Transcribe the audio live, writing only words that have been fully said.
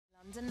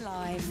London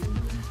Live.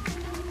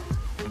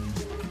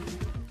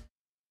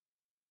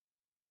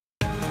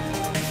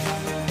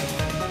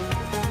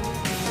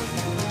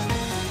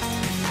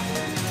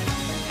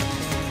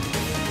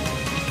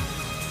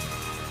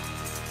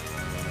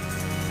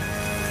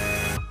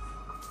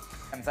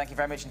 Thank you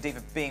very much indeed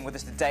for being with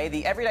us today.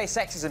 The Everyday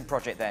Sexism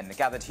Project then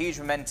gathered huge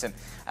momentum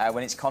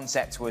when its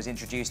concept was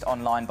introduced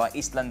online by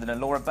East London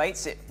and Laura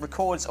Bates. It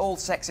records all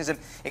sexism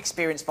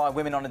experienced by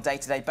women on a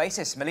day-to-day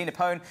basis. Melina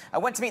Pone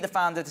went to meet the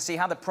founder to see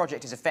how the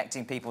project is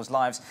affecting people's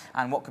lives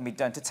and what can be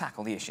done to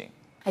tackle the issue.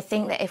 I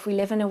think that if we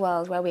live in a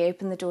world where we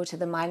open the door to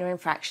the minor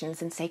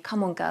infractions and say,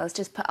 come on girls,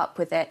 just put up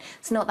with it,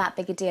 it's not that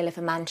big a deal if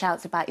a man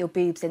shouts about your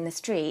boobs in the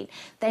street,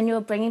 then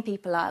you're bringing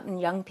people up, and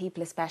young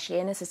people especially,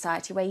 in a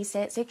society where you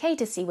say it's okay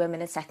to see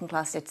women as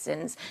second-class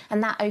citizens,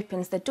 and that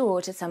opens the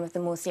door to some of the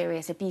more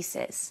serious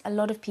abuses. A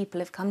lot of people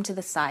have come to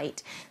the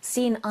site,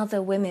 seen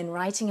other women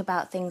writing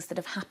about things that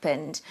have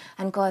happened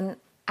and gone,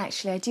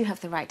 actually, I do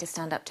have the right to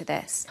stand up to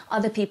this.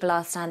 Other people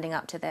are standing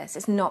up to this.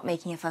 It's not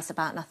making a fuss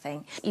about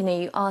nothing. You know,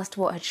 you asked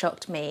what had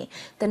shocked me.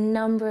 The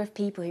number of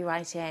people who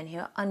write in who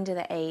are under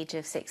the age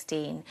of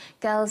 16,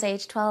 girls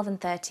aged 12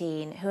 and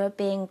 13, who are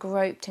being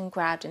groped and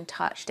grabbed and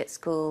touched at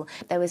school.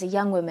 There was a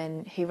young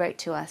woman who wrote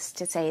to us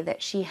to say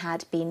that she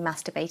had been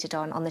masturbated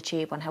on the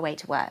tube on her way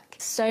to work.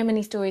 So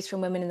many stories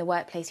from women in the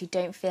workplace who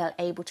don't feel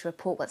able to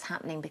report what's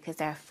happening because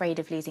they're afraid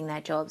of losing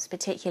their jobs,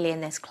 particularly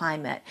in this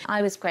climate.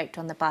 I was groped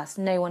on the bus.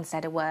 No one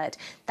said a word.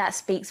 That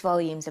speaks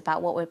volumes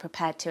about what we're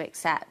prepared to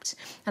accept.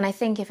 And I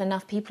think if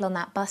enough people on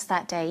that bus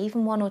that day,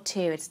 even one or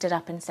two, had stood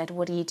up and said,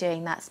 what are you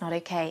doing? That's not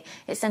okay.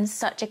 It sends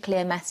such a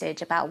clear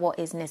message about what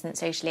is and isn't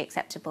socially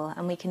acceptable,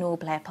 and we can all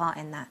play a part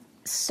in that.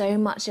 So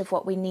much of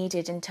what we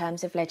needed in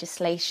terms of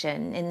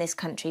legislation in this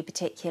country,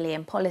 particularly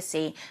in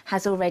policy,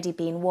 has already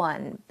been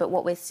won, but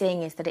what we're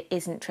seeing is that it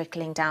isn't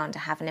trickling down to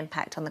have an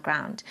impact on the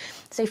ground.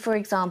 So, for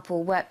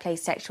example,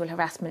 workplace sexual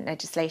harassment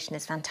legislation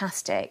is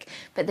fantastic,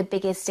 but the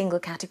biggest single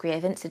category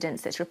of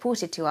incidents that's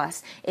reported to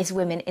us is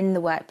women in the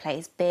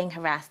workplace being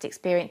harassed,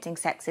 experiencing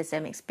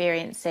sexism,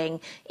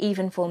 experiencing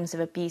even forms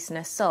of abuse and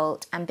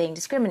assault, and being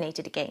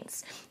discriminated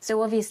against.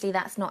 So obviously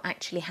that's not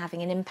actually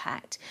having an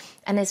impact.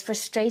 And as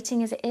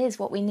frustrating as it is,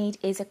 what we need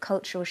is a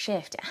cultural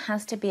shift. It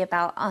has to be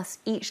about us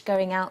each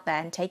going out there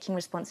and taking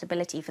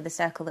responsibility for the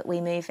circle that we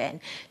move in,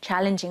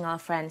 challenging our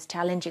friends,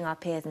 challenging our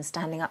peers and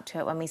standing up to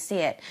it when we see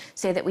it,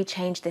 so that we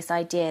change this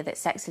idea that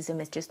sexism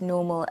is just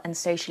normal and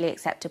socially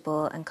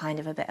acceptable and kind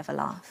of a bit of a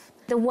laugh.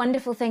 The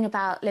wonderful thing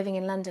about living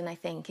in London, I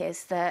think,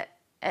 is that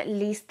at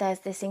least there's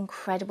this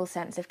incredible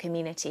sense of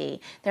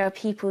community. There are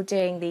people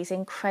doing these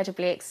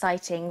incredibly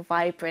exciting,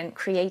 vibrant,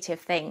 creative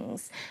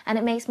things. And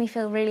it makes me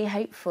feel really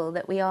hopeful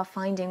that we are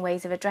finding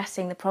ways of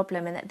addressing the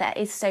problem and that there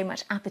is so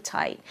much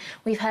appetite.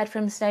 We've heard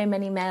from so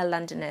many male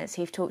Londoners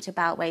who've talked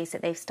about ways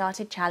that they've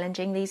started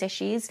challenging these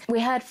issues.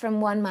 We heard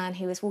from one man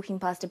who was walking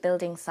past a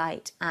building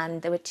site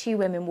and there were two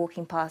women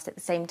walking past at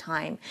the same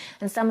time.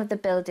 And some of the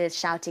builders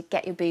shouted,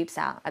 "Get your boobs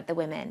out," at the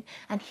women.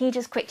 And he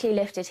just quickly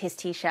lifted his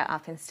T-shirt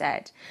up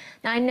instead.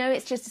 Now, I know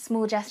it's just a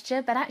small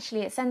gesture, but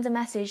actually it sends a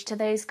message to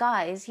those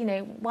guys. You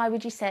know, why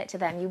would you say it to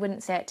them? You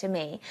wouldn't say it to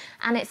me.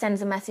 And it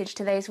sends a message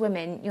to those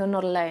women, you're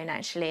not alone,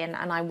 actually, and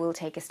I will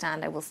take a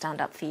stand. I will stand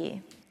up for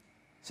you.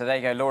 So there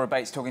you go, Laura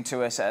Bates talking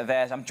to us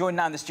there. I'm joined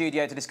now in the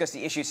studio to discuss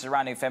the issues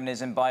surrounding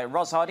feminism by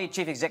Roz Hardie,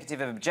 Chief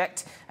Executive of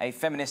Object, a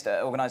feminist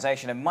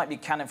organisation, and Mike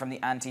Buchanan from the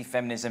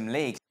Anti-Feminism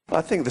League.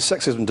 I think the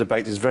sexism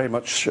debate is very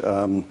much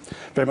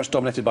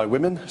dominated by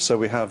women. So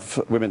we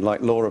have women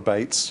like Laura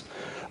Bates,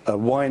 a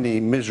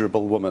whiny,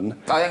 miserable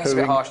woman. I think it's a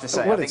bit harsh to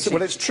say. Well,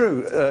 it's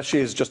true. She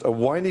is just a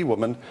whiny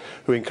woman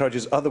who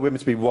encourages other women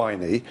to be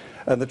whiny.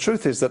 And the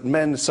truth is that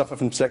men suffer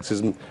from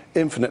sexism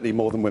infinitely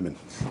more than women.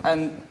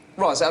 And,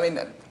 Roz, I mean,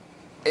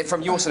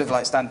 from your sort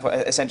of standpoint,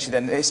 essentially,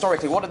 then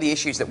historically, what are the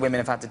issues that women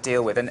have had to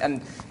deal with?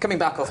 And coming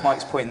back off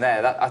Mike's point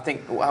there, I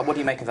think, what do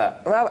you make of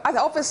that? Well,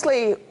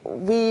 obviously,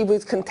 we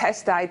would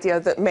contest the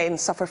idea that men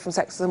suffer from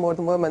sexism more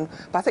than women.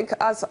 But I think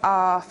as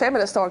a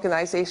feminist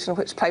organisation,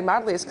 which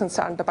primarily is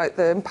concerned about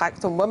the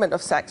impact on women of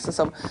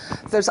sexism,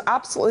 there's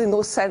absolutely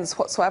no sense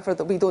whatsoever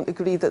that we don't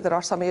agree that there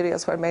are some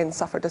areas where men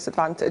suffer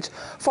disadvantage.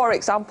 For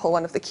example,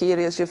 one of the key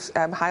areas you've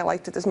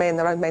highlighted is men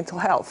around mental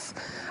health.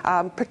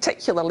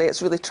 Particularly,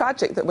 it's really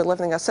tragic that we're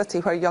living in a city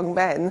where young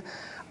men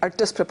are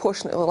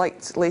disproportionately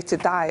likely to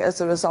die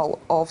as a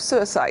result of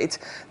suicide.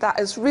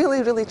 That is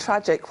really, really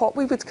tragic. What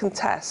we would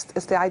contest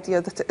is the idea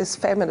that it is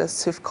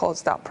feminists who've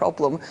caused that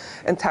problem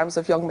in terms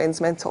of young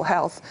men's mental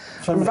health.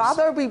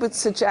 Rather, we would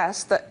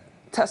suggest that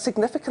to a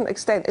significant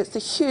extent it's the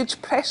huge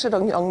pressure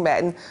on young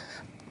men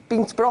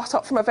being brought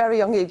up from a very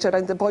young age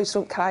around the boys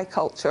don't cry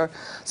culture.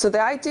 So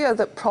the idea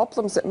that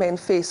problems that men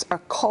face are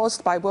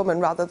caused by women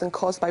rather than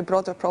caused by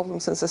broader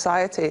problems in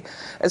society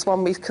is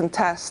one we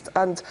contest.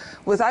 And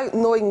without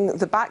knowing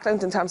the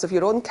background in terms of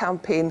your own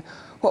campaign,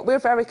 What we're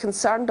very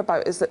concerned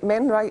about is that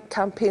men right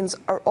campaigns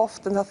are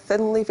often a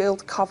thinly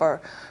veiled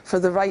cover for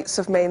the rights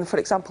of men, for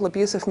example,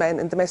 abusive men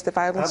in domestic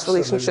violence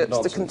relationships,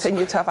 to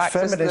continue to have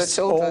access to their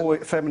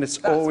children. Feminists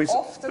always,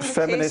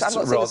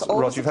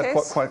 Roz, you've had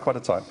quite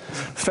a time.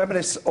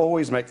 Feminists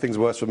always make things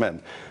worse for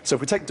men. So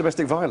if we take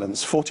domestic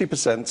violence,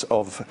 40%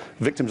 of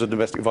victims of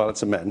domestic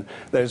violence are men.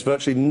 There's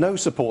virtually no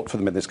support for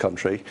them in this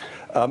country.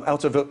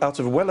 Out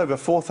of well over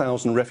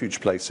 4,000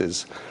 refuge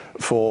places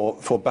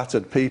for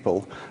battered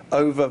people,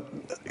 over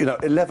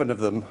 11 of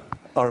them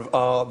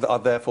are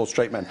therefore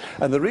straight men.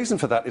 And the reason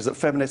for that is that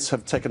feminists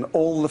have taken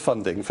all the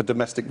funding for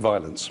domestic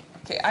violence.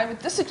 Okay, I would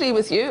disagree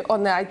with you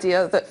on the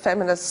idea that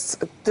feminists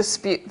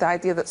dispute the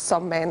idea that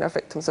some men are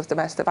victims of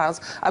domestic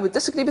violence. I would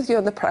disagree with you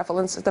on the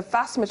prevalence. The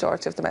vast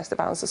majority of domestic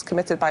violence is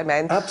committed by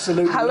men.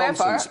 Absolute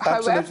nonsense.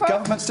 Absolute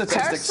government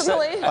statistics.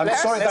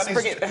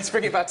 Let's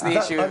bring it back to the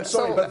issue. I'm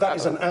sorry, but that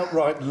is an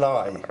outright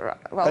lie.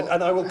 Well,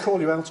 and I will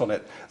call you out on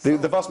it. The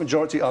vast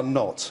majority are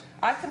not.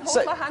 I can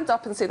hold my hand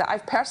up and say that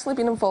I've personally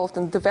been involved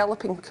in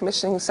developing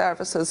commissioning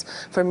services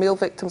for male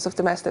victims of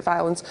domestic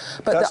violence.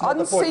 But the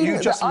unseen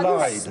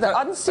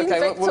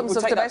victims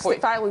of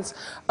domestic violence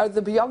are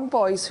the young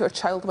boys who are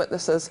child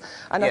witnesses.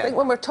 And I think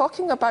when we're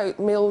talking about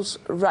males'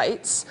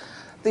 rights,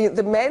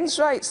 the men's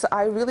rights that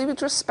I really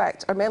would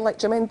respect are men like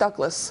Jermaine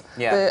Douglas,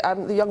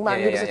 the young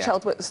man who was a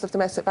child witness of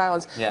domestic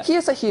violence. He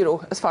is a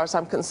hero, as far as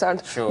I'm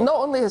concerned. Sure. Not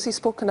only has he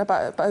spoken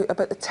about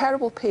the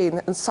terrible pain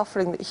and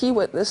suffering that he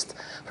witnessed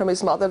from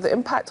his mother, the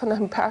impact on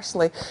him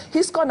personally,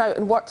 he's gone out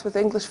and worked with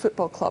English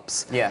football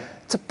clubs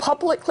to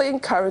publicly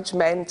encourage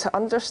men to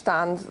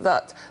understand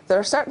that there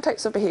are certain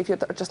types of behaviour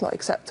that are just not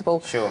acceptable.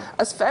 Sure.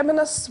 As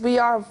feminists, we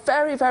are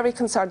very, very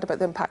concerned about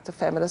the impact of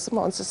feminism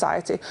on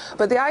society.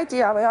 But the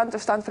idea, I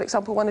understand, for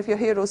example, one of your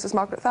heroes is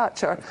Margaret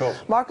Thatcher.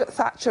 Margaret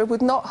Thatcher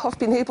would not have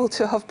been able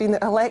to have been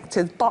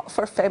elected but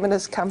for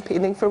feminist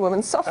campaigning for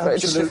women's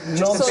suffrage. Absolute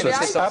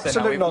nonsense.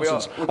 Absolute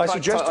nonsense. I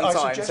suggest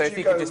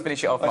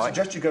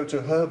you go to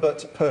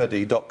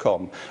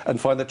herbertpurdy.com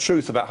and find the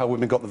truth about how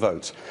women got the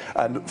vote.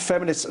 And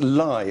feminists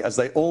lie, as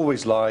they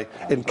always lie,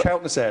 in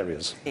countless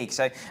areas.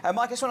 So, Mike,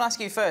 I just want to ask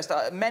you first,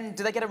 men,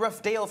 do they get a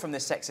rough deal from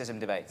this sexism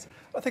debate?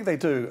 I think they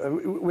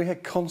do. We hear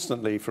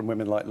constantly from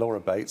women like Laura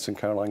Bates and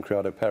Caroline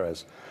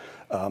Criado-Perez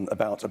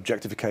about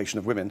objectification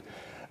of women.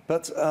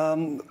 But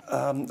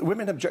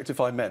women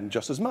objectify men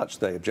just as much.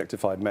 They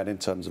objectify men in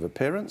terms of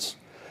appearance,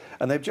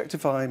 and they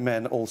objectify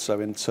men also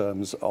in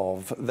terms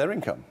of their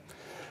income.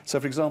 So,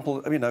 for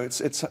example,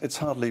 it's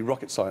hardly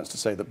rocket science to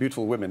say that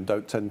beautiful women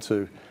don't tend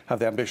to have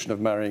the ambition of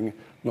marrying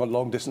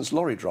long-distance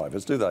lorry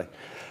drivers, do they?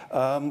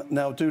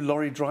 Now, do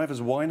lorry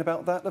drivers whine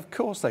about that? Of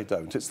course they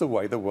don't. It's the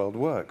way the world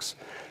works.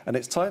 And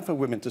it's time for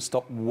women to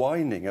stop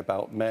whining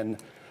about men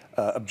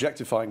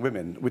objectifying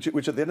women, which at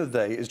the end of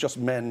the day is just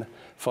men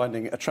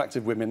finding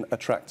attractive women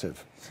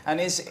attractive.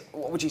 And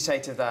what would you say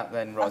to that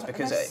then, Roz?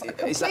 Because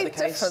is that the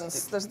case?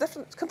 There's a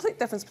complete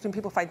difference between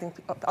people finding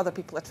other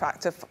people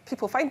attractive.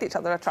 People find each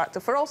other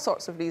attractive for all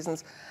sorts of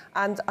reasons,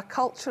 and a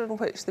culture in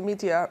which the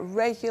media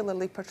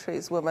regularly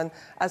portrays women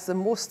as the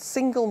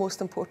single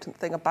most important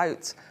thing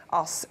about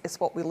us is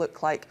what we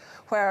look like.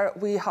 Where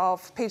we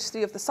have page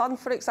 3 of The Sun,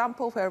 for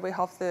example, where we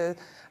have the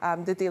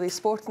Daily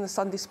Sport and the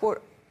Sunday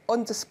Sport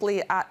on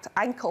display at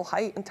ankle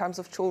height in terms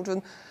of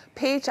children,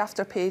 page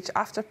after page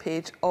after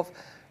page of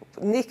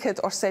naked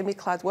or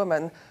semi-clad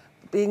women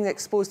being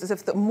exposed as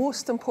if the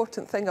most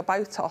important thing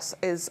about us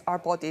is our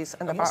bodies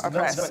and about our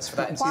breasts.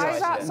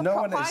 No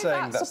one is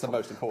saying that's the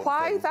most important thing.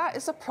 Why that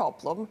is a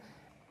problem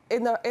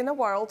in a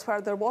world where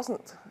there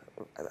wasn't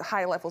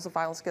high levels of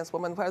violence against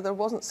women, where there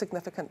wasn't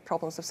significant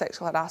problems of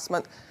sexual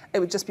harassment, it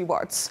would just be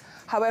words.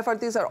 However,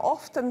 these are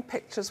often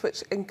pictures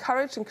which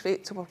encourage and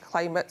create a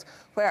climate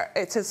where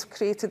it is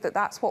created that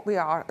that's what we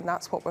are and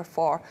that's what we're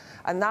for.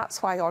 And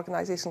that's why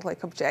organisations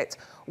like Object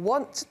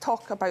want to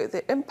talk about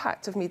the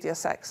impact of media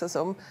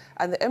sexism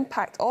and the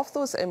impact of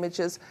those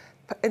images,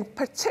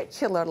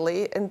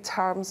 particularly in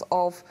terms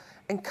of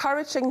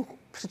encouraging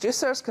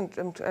producers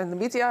and the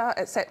media,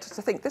 etc.,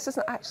 to think this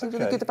isn't actually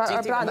really good about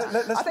our brand.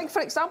 I think,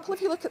 for example,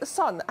 if you look at The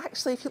Sun,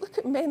 actually, if you look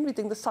at men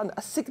reading The Sun,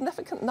 a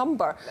significant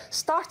number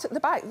start at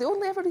the back. They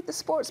only ever read the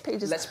sports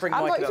pages.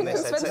 I'm not even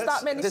convinced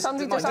that many Sun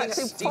readers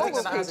actually follow page 3. Do you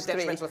think that has a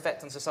detrimental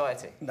effect on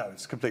society? No,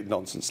 it's complete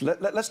nonsense.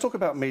 Let's talk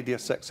about media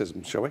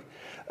sexism, shall we?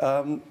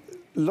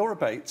 Laura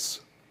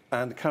Bates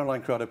and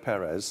Caroline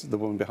Criado-Perez, the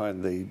woman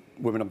behind the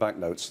Women on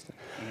Banknotes,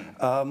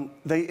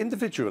 they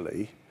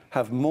individually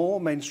have more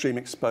mainstream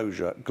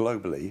exposure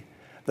globally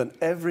than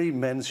every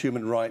men's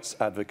human rights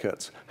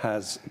advocate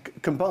has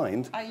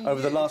combined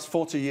over the last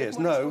 40 years.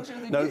 No,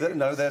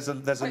 there's a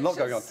lot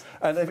going on.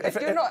 And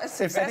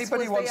if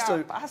anybody wants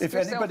to,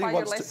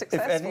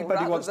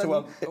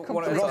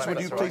 Roz, would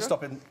you please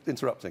stop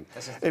interrupting?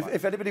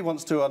 If anybody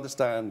wants to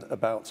understand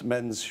about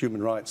men's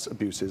human rights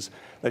abuses,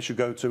 they should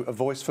go to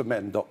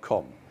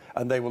avoiceformen.com.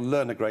 And they will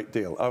learn a great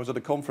deal. I was at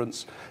a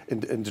conference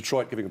in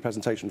Detroit giving a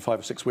presentation 5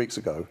 or 6 weeks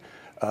ago,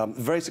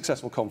 very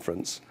successful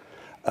conference,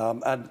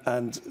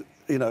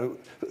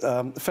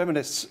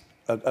 feminists,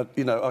 are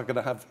going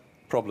to have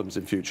problems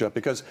in future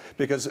because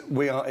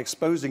we are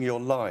exposing your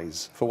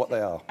lies for what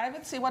they are. I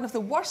would say one of the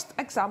worst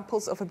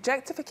examples of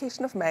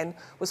objectification of men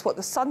was what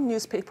the Sun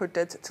newspaper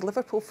did to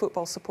Liverpool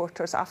football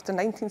supporters after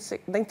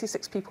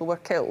 96 people were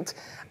killed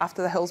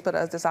after the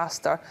Hillsborough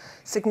disaster.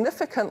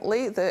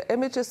 Significantly, the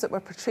images that were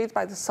portrayed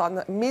by the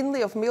Sun,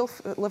 mainly of male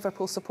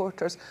Liverpool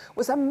supporters,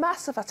 was a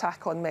massive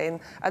attack on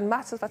men and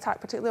massive attack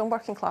particularly on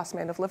working class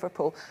men of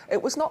Liverpool.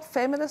 It was not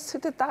feminists who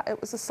did that,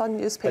 it was the Sun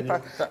newspaper.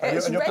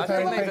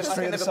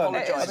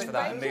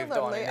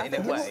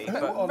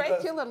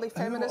 Regularly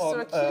feminists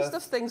are accused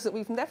of things that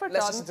we've never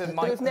done,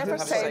 that we've never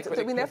said,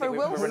 that we never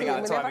will say,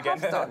 and we never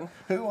have done.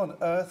 Who on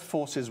earth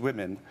forces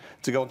women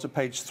to go onto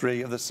page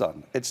 3 of the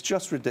Sun? It's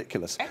just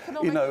ridiculous.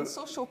 Economic and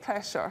social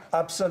pressure.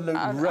 Absolute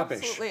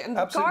rubbish. Absolutely.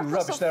 Absolute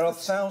rubbish. There are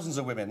thousands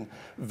of women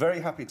very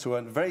happy to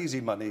earn very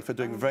easy money for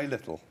doing very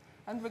little.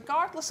 And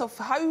regardless of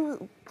how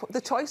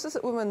the choices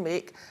that women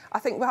make, I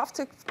think we have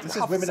to This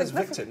is women as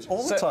victims.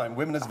 All the time,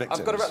 women as victims.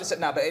 I've got to wrap this up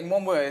now, but in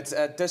one word,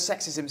 does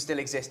sexism still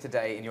exist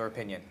today, in your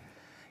opinion?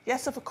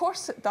 Yes, of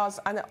course it does,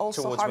 and it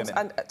also towards harms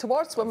women. and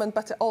towards women,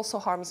 but it also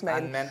harms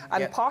men.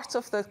 And yeah. part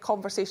of the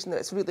conversation that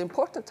it's really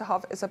important to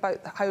have is about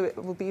how it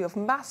will be of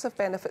massive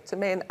benefit to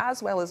men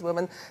as well as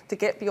women to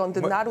get beyond the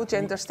narrow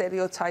gender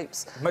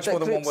stereotypes much that more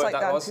than groups one word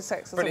like that the was.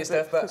 anti-sexism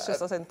group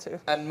pushes us into.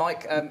 And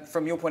Mike,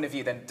 from your point of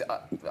view, then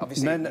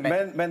obviously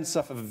men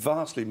suffer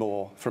vastly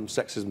more from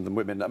sexism than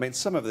women. I mean,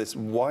 some of this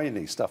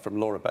whiny stuff from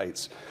Laura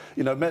Bates.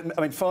 You know,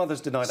 fathers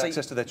denied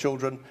access to their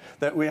children.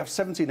 We have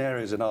 17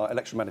 areas in our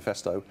election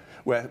manifesto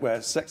where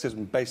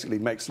sexism basically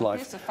makes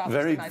life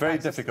very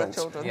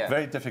difficult,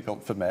 very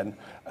difficult for men.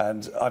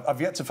 And I've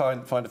yet to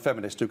find a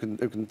feminist who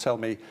can tell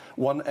me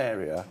one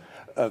area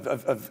of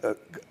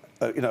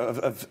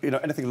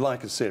anything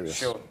like as serious.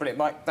 Sure, brilliant.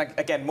 Mike,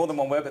 again, more than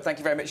one word, but thank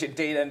you very much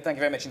indeed, and thank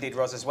you very much indeed,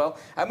 Roz, as well.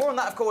 More on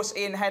that, of course,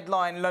 in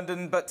Headline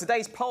London, but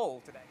today's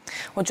poll today.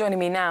 Well, joining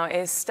me now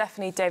is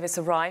Stephanie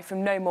Davies-Arai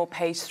from No More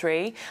Page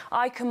 3,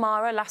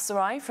 Ikamara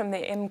Larasi from the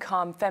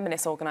Ikamara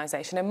feminist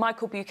organisation, and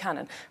Michael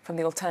Buchanan from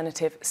the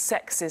Alternative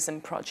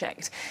Sexism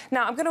Project.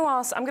 Now, I'm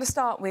going to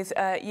start with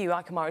you,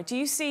 Ikamara. Do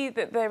you see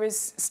that there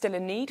is still a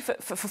need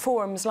for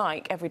forums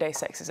like Everyday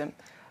Sexism?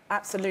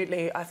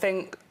 Absolutely. I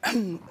think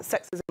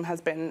sexism has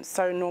been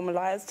so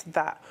normalised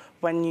that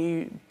when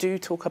you do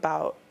talk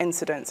about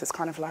incidents, it's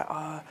kind of like,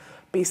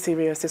 be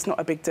serious, it's not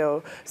a big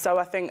deal. So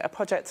I think a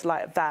project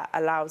like that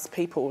allows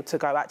people to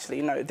go,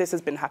 actually, no, this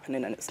has been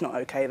happening and it's not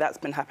okay, that's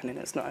been happening,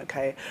 it's not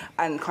okay,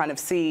 and kind of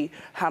see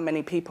how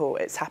many people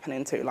it's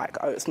happening to, like,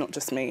 oh, it's not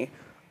just me,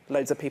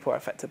 loads of people are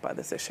affected by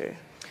this issue.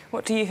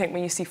 What do you think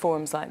when you see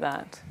forums like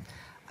that?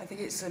 I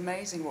think it's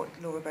amazing what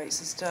Laura Bates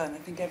has done. I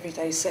think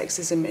everyday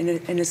sexism,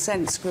 in a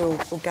sense, grew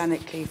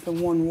organically from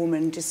one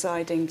woman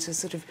deciding to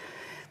sort of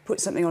put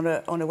something on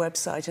a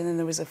website, and then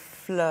there was a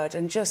flood.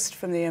 And just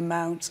from the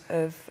amount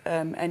of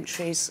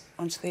entries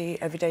onto the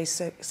Everyday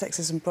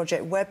Sexism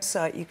Project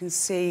website, you can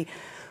see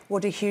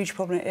what a huge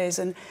problem it is.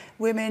 And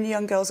women,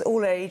 young girls,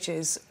 all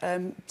ages,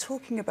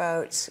 talking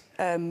about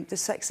the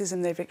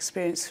sexism they've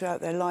experienced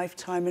throughout their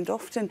lifetime and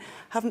often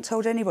haven't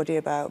told anybody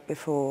about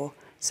before.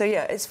 So,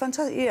 yeah, it's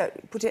fantastic. Yeah,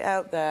 put it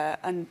out there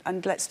and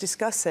let's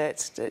discuss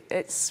it.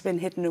 It's been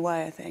hidden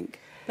away, I think.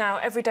 Now,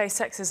 everyday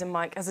sexism,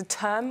 Mike, as a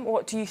term,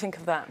 what do you think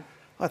of that?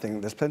 I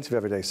think there's plenty of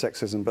everyday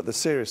sexism, but the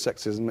serious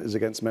sexism is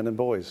against men and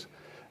boys.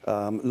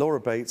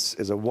 Laura Bates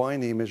is a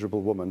whiny,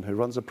 miserable woman who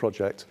runs a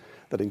project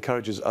that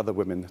encourages other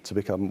women to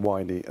become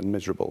whiny and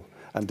miserable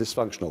and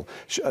dysfunctional.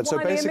 So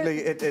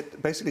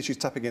basically, she's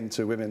tapping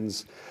into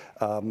women's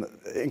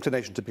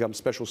inclination to become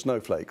special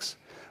snowflakes,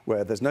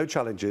 where there's no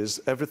challenges.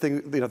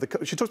 Everything,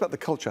 she talks about the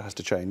culture has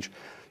to change.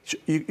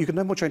 You can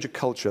no more change a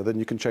culture than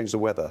you can change the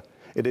weather.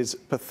 It is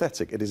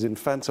pathetic. It is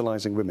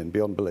infantilising women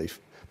beyond belief.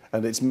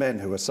 And it's men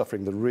who are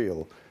suffering the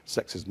real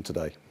sexism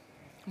today.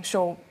 I'm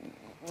sure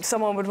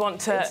someone would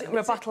want to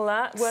rebuttal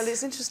that. Well,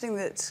 it's interesting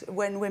that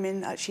when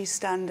women actually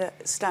stand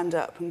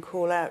up and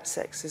call out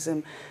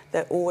sexism,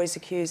 they're always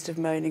accused of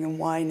moaning and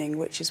whining,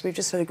 which is, we've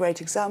just had a great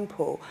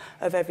example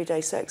of everyday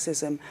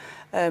sexism,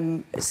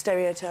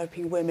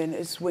 stereotyping women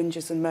as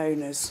whingers and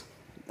moaners.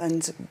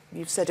 And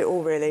you've said it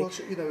all, really.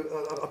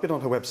 Well, I've been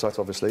on her website,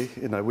 obviously.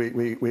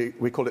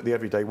 We call it the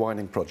Everyday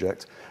Whining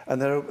Project.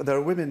 And there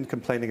are women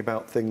complaining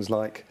about things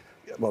like,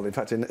 well, in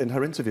fact, in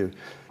her interview,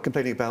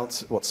 complaining about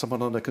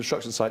someone on a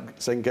construction site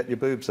saying, get your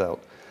boobs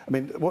out. I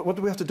mean, what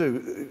do we have to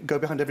do? Go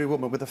behind every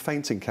woman with a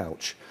fainting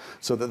couch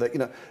so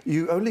that,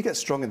 you only get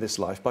strong in this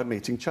life by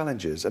meeting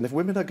challenges. And if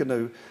women are going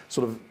to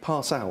sort of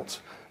pass out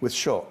with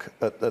shock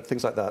at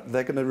things like that,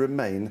 they're going to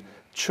remain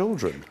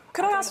children.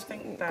 Could I ask? I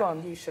think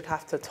that you should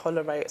have to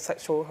tolerate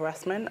sexual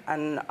harassment,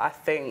 and I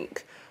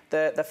think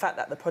the fact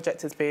that the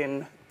project is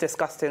being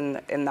discussed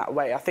in that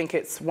way, I think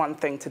it's one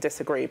thing to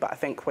disagree, but I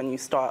think when you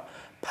start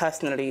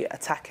personally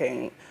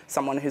attacking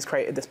someone who's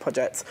created this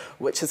project,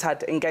 which has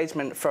had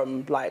engagement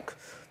from like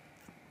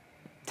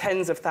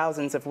tens of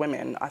thousands of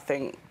women, I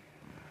think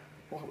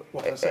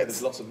What can I say?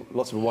 There's lots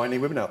of whiny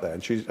women out there,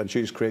 and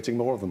she's creating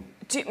more of them.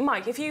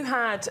 Mike, if you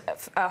had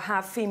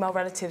have female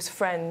relatives,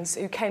 friends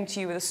who came to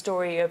you with a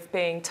story of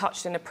being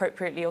touched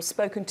inappropriately or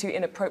spoken to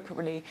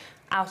inappropriately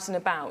out and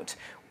about,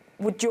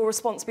 would your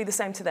response be the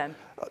same to them?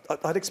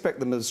 I'd expect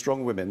them as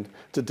strong women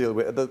to deal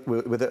with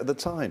it at the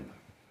time.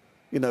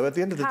 You know, at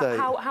the end of the day.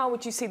 How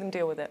would you see them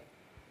deal with it?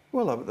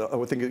 Well, I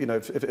would think, you know,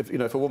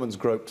 if a woman's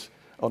groped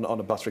on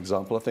a bus, for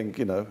example, I think,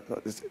 I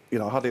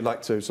hardly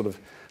like to sort of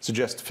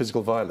suggest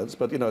physical violence,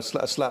 but,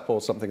 a slap or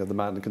something of the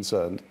man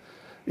concerned,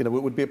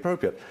 would be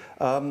appropriate.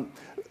 I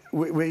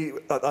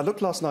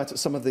looked last night at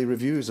some of the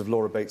reviews of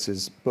Laura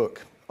Bates's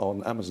book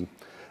on Amazon,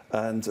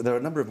 and there are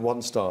a number of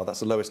 1-star.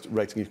 That's the lowest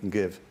rating you can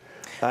give.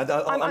 And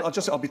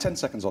I'll be 10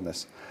 seconds on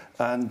this.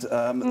 And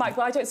Mike,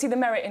 well, I don't see the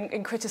merit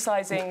in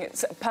criticising,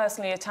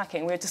 personally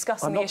attacking. We're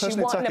discussing the issue.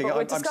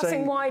 We're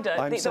discussing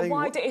the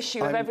wider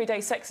issue of everyday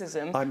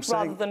sexism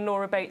rather than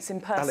Laura Bates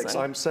in person. Alex,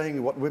 I'm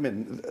saying what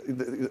women.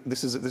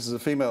 This is a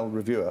female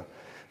reviewer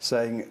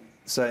saying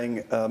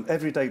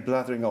everyday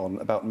blathering on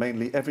about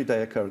mainly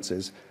everyday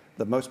occurrences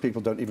that most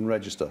people don't even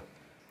register.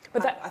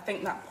 But I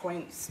think that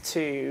points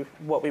to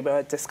what we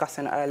were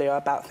discussing earlier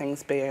about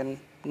things being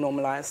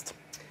normalised.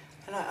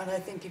 And I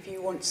think if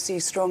you want to see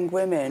strong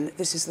women,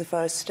 this is the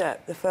first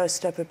step. The first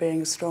step of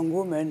being a strong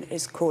woman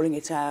is calling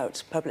it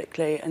out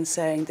publicly and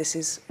saying this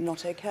is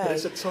not OK. But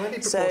it's a tiny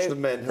proportion of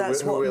men who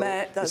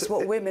that's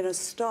what women are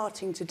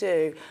starting to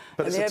do.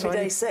 And the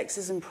Everyday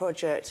Sexism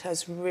Project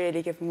has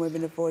really given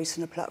women a voice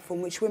and a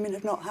platform which women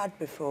have not had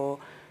before.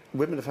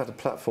 Women have had a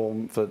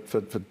platform for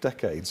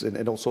decades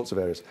in all sorts of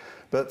areas.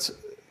 But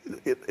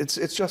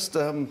it's just...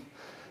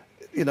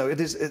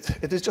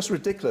 it is just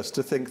ridiculous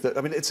to think that.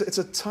 I mean, it's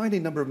a tiny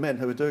number of men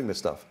who are doing this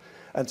stuff,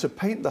 and to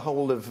paint the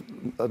whole of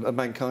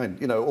mankind,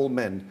 all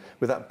men,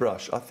 with that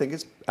brush, I think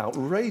is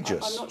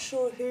outrageous. I'm not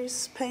sure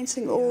who's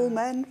painting all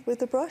men with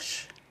the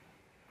brush.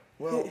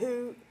 Well,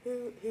 who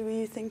are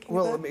you thinking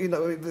about?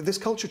 Well, this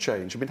culture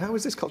change. I mean, how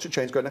is this culture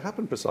change going to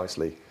happen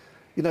precisely?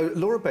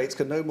 Laura Bates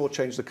can no more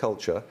change the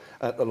culture,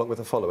 along with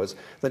her followers,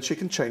 than she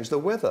can change the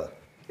weather.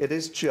 It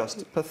is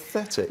just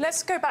pathetic.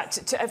 Let's go back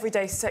to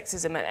everyday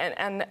sexism,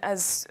 and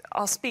as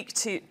I'll speak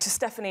to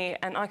Stephanie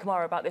and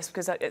Ikamara about this,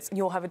 because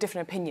you'll have a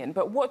different opinion.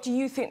 But what do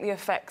you think the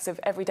effects of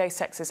everyday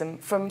sexism,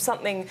 from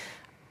something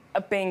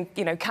of being,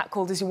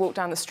 catcalled as you walk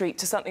down the street,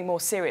 to something more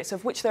serious,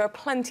 of which there are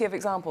plenty of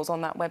examples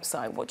on that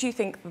website? What do you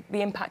think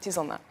the impact is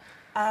on that?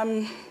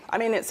 I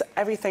mean, it's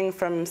everything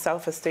from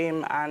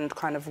self-esteem and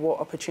kind of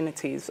what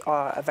opportunities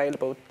are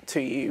available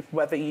to you,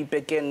 whether you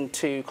begin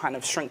to kind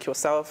of shrink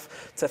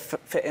yourself to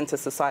fit into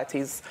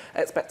society's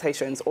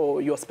expectations,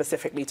 or you're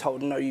specifically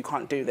told, no, you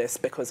can't do this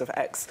because of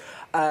X.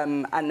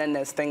 And then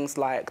there's things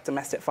like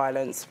domestic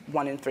violence.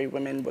 1 in 3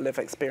 women will have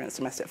experienced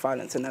domestic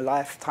violence in their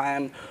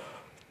lifetime.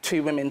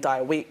 2 women die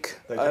a week.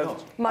 They do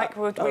not. Mike,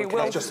 we will...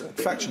 That's just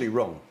factually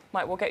wrong.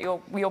 Mike, we'll get your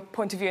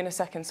point of view in a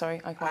second,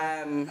 sorry.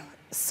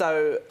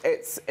 So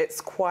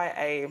it's quite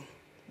a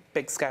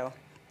big scale.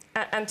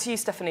 And to you,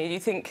 Stephanie, do you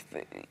think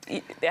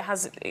it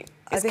has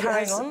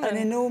an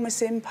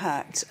enormous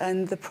impact?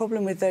 And the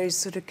problem with those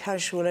sort of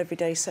casual,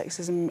 everyday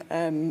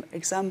sexism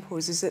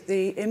examples is that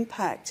the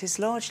impact is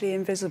largely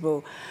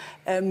invisible.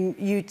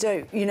 You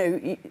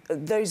don't,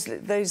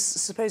 those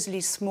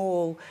supposedly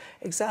small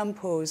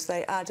examples,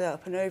 they add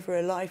up, and over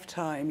a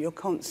lifetime, you're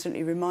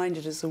constantly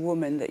reminded as a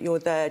woman that you're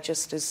there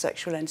just as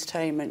sexual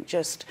entertainment,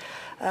 just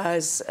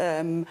as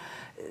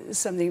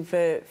something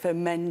for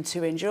men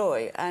to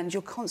enjoy, and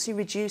you're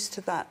constantly reduced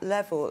to that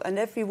level. And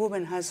every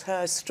woman has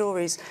her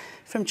stories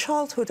from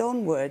childhood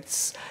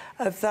onwards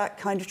of that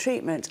kind of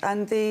treatment,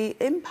 and the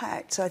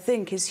impact, I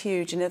think, is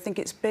huge, and I think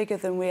it's bigger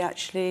than we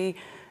actually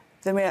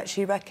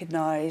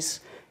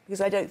recognise,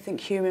 because I don't think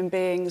human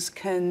beings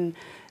can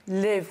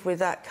live with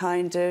that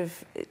kind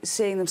of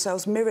seeing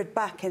themselves mirrored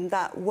back in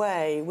that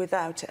way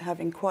without it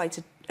having quite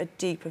a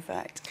deep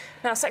effect.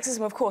 Now,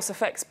 sexism, of course,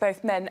 affects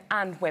both men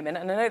and women,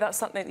 and I know that's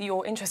something that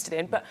you're interested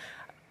in, but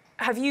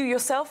have you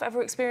yourself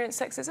ever experienced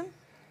sexism?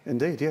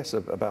 Indeed, yes.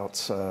 About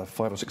 5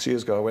 or 6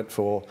 years ago, I went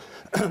for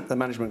a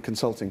management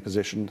consulting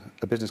position,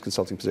 a business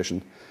consulting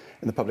position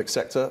in the public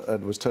sector,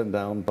 and was turned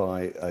down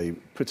by a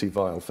pretty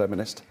vile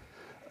feminist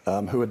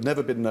who had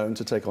never been known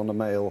to take on a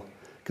male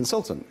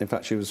consultant. In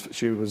fact, she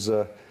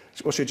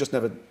had just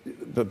never,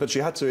 but she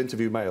had to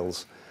interview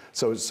males.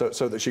 So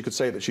that she could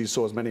say that she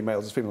saw as many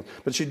males as females.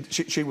 But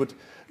she would,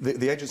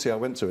 the agency I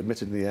went to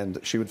admitted in the end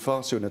that she would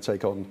far sooner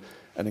take on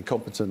an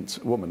incompetent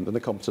woman than a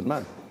competent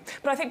man.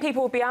 But I think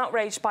people would be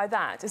outraged by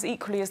that as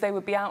equally as they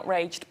would be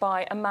outraged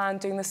by a man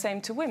doing the same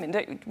to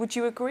women. Would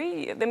you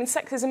agree? I mean,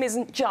 sexism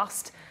isn't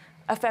just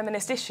a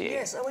feminist issue.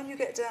 Yes, and when you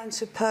get down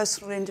to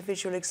personal,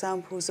 individual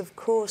examples, of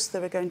course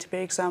there are going to be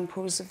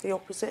examples of the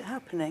opposite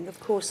happening. Of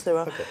course there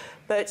are. Okay.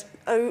 But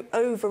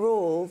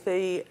overall,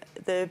 the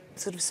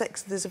sort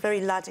of there's a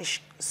very laddish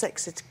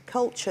sexist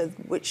culture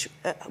which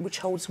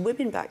holds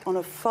women back on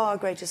a far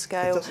greater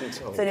scale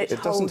than it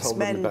holds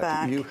men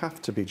back. You have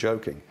to be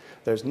joking.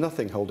 There's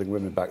nothing holding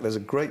women back. There's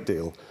a great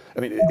deal. I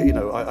mean, you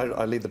know,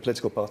 I lead the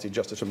political party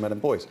Justice for Men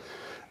and Boys.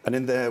 And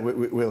in there,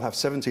 we'll have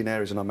 17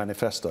 areas in our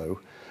manifesto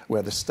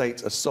where the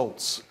state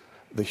assaults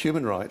the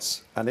human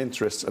rights and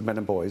interests of men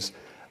and boys.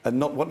 And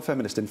not one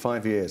feminist in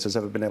 5 years has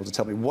ever been able to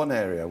tell me one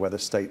area where the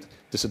state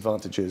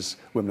disadvantages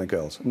women and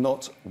girls.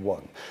 Not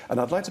one. And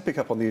I'd like to pick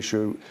up on the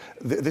issue.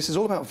 This is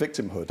all about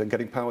victimhood and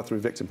getting power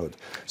through victimhood.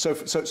 So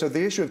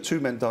the issue of two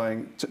men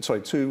dying,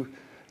 two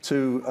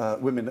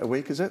women a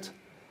week, is it?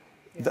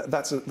 Yeah.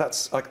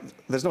 That's like,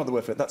 there's no other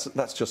word for it.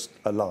 That's just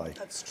a lie.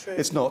 That's true.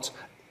 It's not.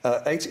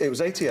 It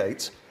was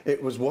 88.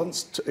 It was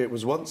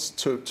once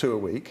two a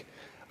week.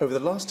 Over the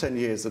last 10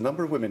 years, the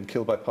number of women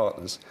killed by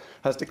partners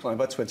has declined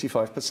by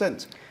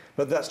 25%.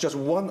 But that's just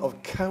one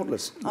of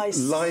countless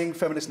lying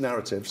feminist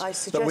narratives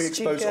that we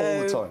expose all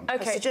the time.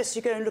 Okay. I suggest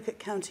you go and look at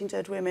Counting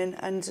Dead Women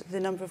and the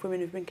number of women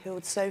who've been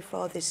killed so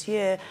far this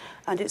year,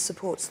 and it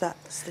supports that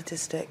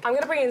statistic. I'm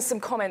going to bring in some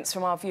comments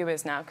from our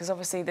viewers now, because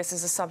obviously this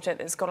is a subject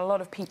that's got a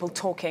lot of people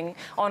talking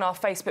on our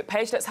Facebook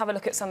page. Let's have a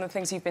look at some of the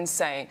things you've been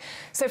saying.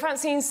 So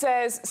Francine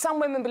says,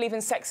 some women believe in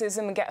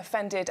sexism and get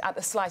offended at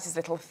the slightest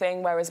little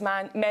thing, whereas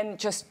men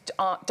just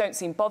don't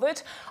seem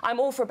bothered. I'm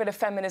all for a bit of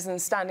feminism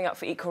and standing up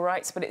for equal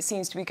rights, but it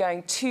seems to be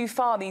going too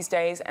far these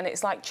days, and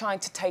it's like trying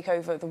to take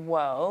over the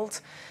world.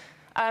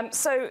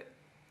 So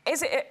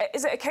is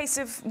it a case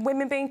of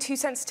women being too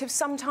sensitive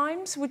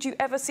sometimes? Would you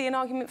ever see an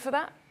argument for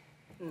that?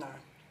 No.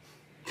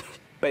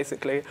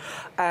 Basically.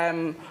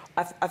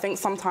 I think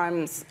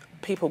sometimes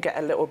people get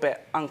a little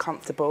bit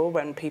uncomfortable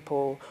when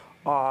people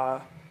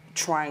are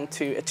trying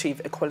to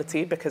achieve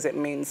equality, because it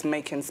means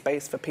making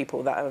space for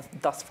people that have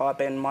thus far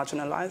been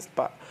marginalised.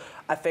 But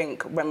I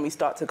think when we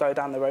start to go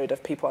down the road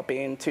of people are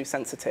being too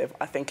sensitive,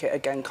 I think it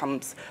again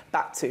comes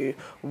back to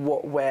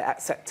what we're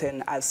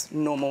accepting as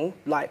normal.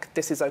 Like,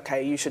 this is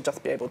okay, you should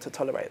just be able to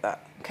tolerate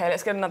that. OK,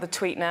 let's get another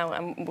tweet now,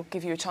 and we'll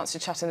give you a chance to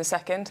chat in a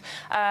second.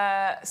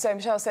 So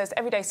Michelle says,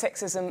 everyday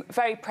sexism,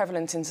 very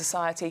prevalent in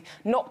society,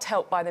 not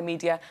helped by the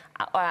media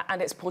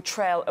and its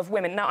portrayal of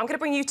women. Now, I'm going to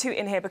bring you two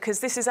in here, because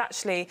this is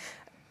actually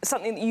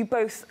something that you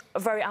both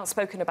are very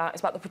outspoken about.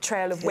 It's about the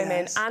portrayal of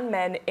women and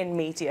men in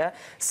media.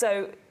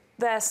 So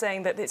they're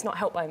saying that it's not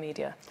helped by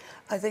media.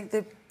 I think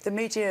the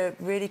media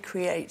really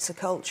creates a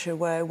culture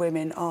where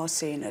women are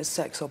seen as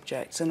sex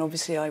objects. And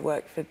obviously I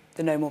work for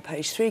the No More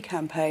Page 3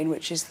 campaign,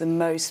 which is the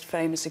most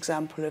famous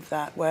example of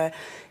that, where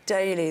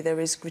daily there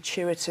is a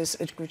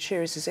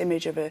gratuitous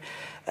image of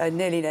a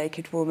nearly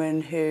naked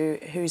woman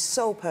whose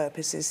sole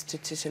purpose is to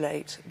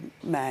titillate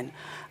men.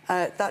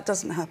 That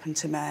doesn't happen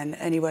to men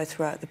anywhere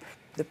throughout the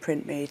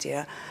print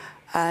media,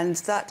 and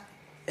that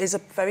is a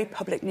very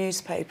public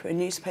newspaper.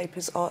 And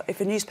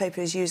if a newspaper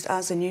is used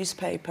as a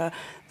newspaper,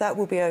 that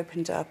will be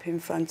opened up in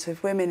front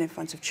of women, in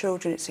front of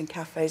children. It's in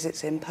cafes,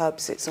 it's in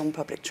pubs, it's on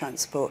public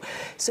transport.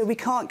 So we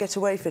can't get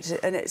away from it.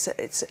 And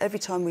it's every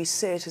time we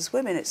see it as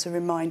women, it's a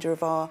reminder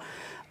of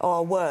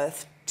our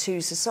worth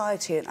to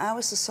society. And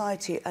our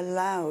society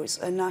allows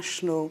a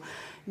national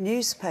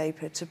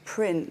newspaper to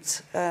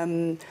print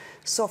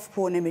soft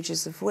porn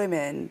images of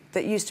women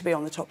that used to be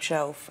on the top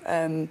shelf.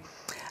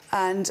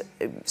 And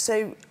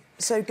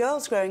so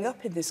girls growing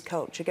up in this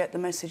culture get the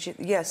message,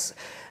 yes,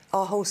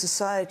 our whole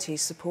society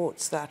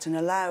supports that and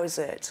allows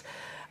it.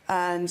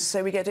 And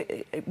so we get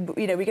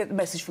the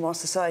message from our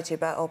society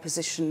about our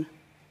position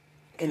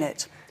in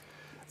it.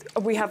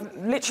 We have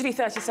literally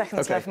 30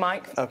 seconds left,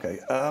 Mike. OK.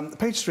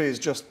 Page 3 is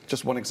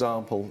just one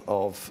example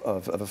of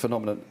a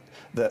phenomenon.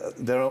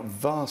 There are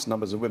vast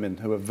numbers of women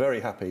who are very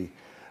happy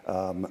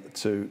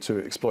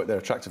to exploit their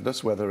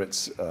attractiveness, whether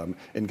it's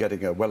in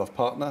getting a well-off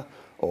partner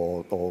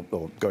or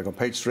going on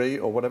Page 3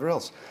 or whatever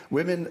else.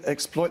 Women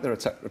exploit their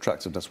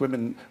attractiveness.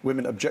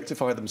 Women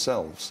objectify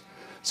themselves.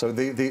 So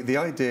the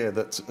idea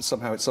that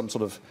somehow it's some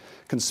sort of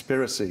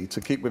conspiracy to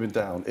keep women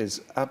down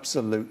is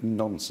absolute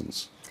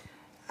nonsense.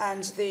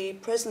 And the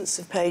presence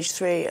of Page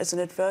 3 as an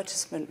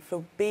advertisement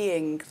for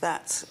being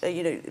that,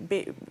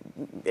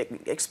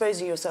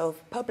 exposing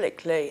yourself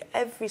publicly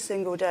every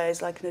single day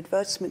is like an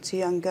advertisement to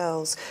young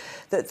girls,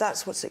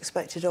 that's what's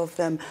expected of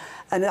them.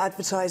 An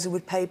advertiser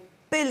would pay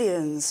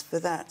billions for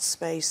that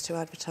space to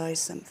advertise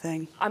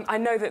something. I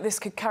know that this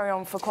could carry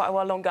on for quite a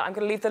while longer. I'm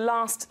going to leave the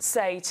last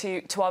say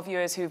to our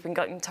viewers who've been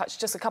getting in touch.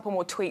 Just a couple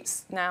more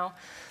tweets now.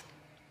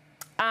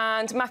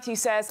 And Matthew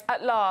says,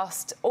 at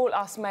last, all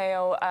us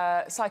male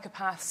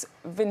psychopaths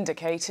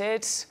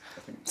vindicated.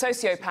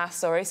 Sociopaths,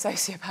 sorry,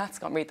 sociopaths,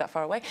 can't read that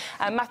far away.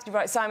 And Matthew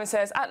Wright Simon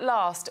says, at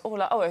last,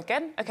 all our... Oh,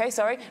 again? OK,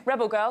 sorry.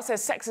 Rebel Girl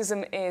says,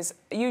 sexism is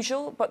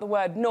usual, but the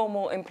word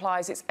normal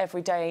implies it's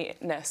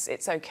everydayness.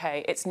 It's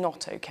OK. It's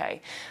not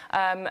OK.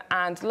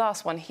 And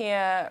last one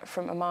here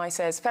from Amai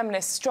says,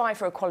 feminists strive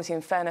for equality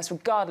and fairness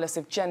regardless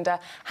of gender.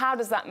 How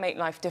does that make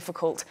life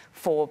difficult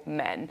for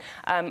men?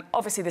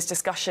 Obviously, this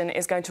discussion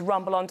is going to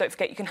rumble on. Don't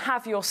forget, you can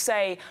have your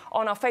say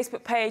on our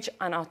Facebook page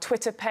and our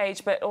Twitter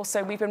page, but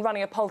also we've been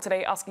running a poll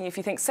today asking you if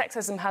you think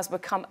sexism has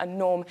become a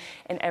norm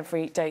in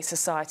everyday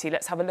society.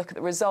 Let's have a look at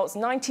the results.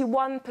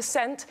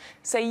 91%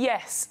 say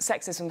yes,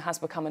 sexism has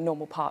become a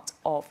normal part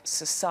of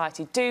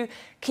society. Do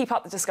keep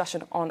up the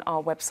discussion on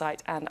our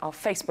website and our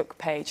Facebook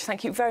page.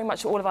 Thank you very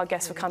much to all of our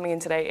guests for coming in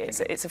today.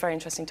 It's a very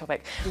interesting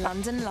topic.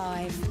 London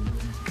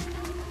Live.